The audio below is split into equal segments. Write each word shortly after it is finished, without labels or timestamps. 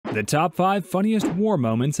The top 5 funniest war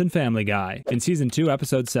moments in Family Guy. In Season 2,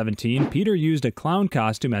 Episode 17, Peter used a clown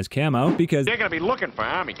costume as camo because they're gonna be looking for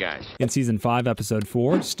army guys. In Season 5, Episode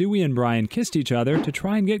 4, Stewie and Brian kissed each other to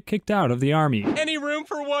try and get kicked out of the army. Any room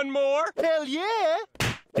for one more? Hell yeah!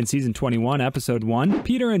 In Season 21, Episode 1,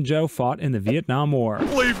 Peter and Joe fought in the Vietnam War.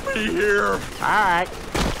 Leave me here! Alright.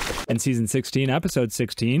 In Season 16, Episode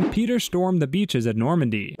 16, Peter stormed the beaches at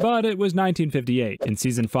Normandy, but it was 1958. In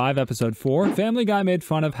Season 5, Episode 4, Family Guy made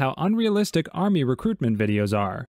fun of how unrealistic army recruitment videos are.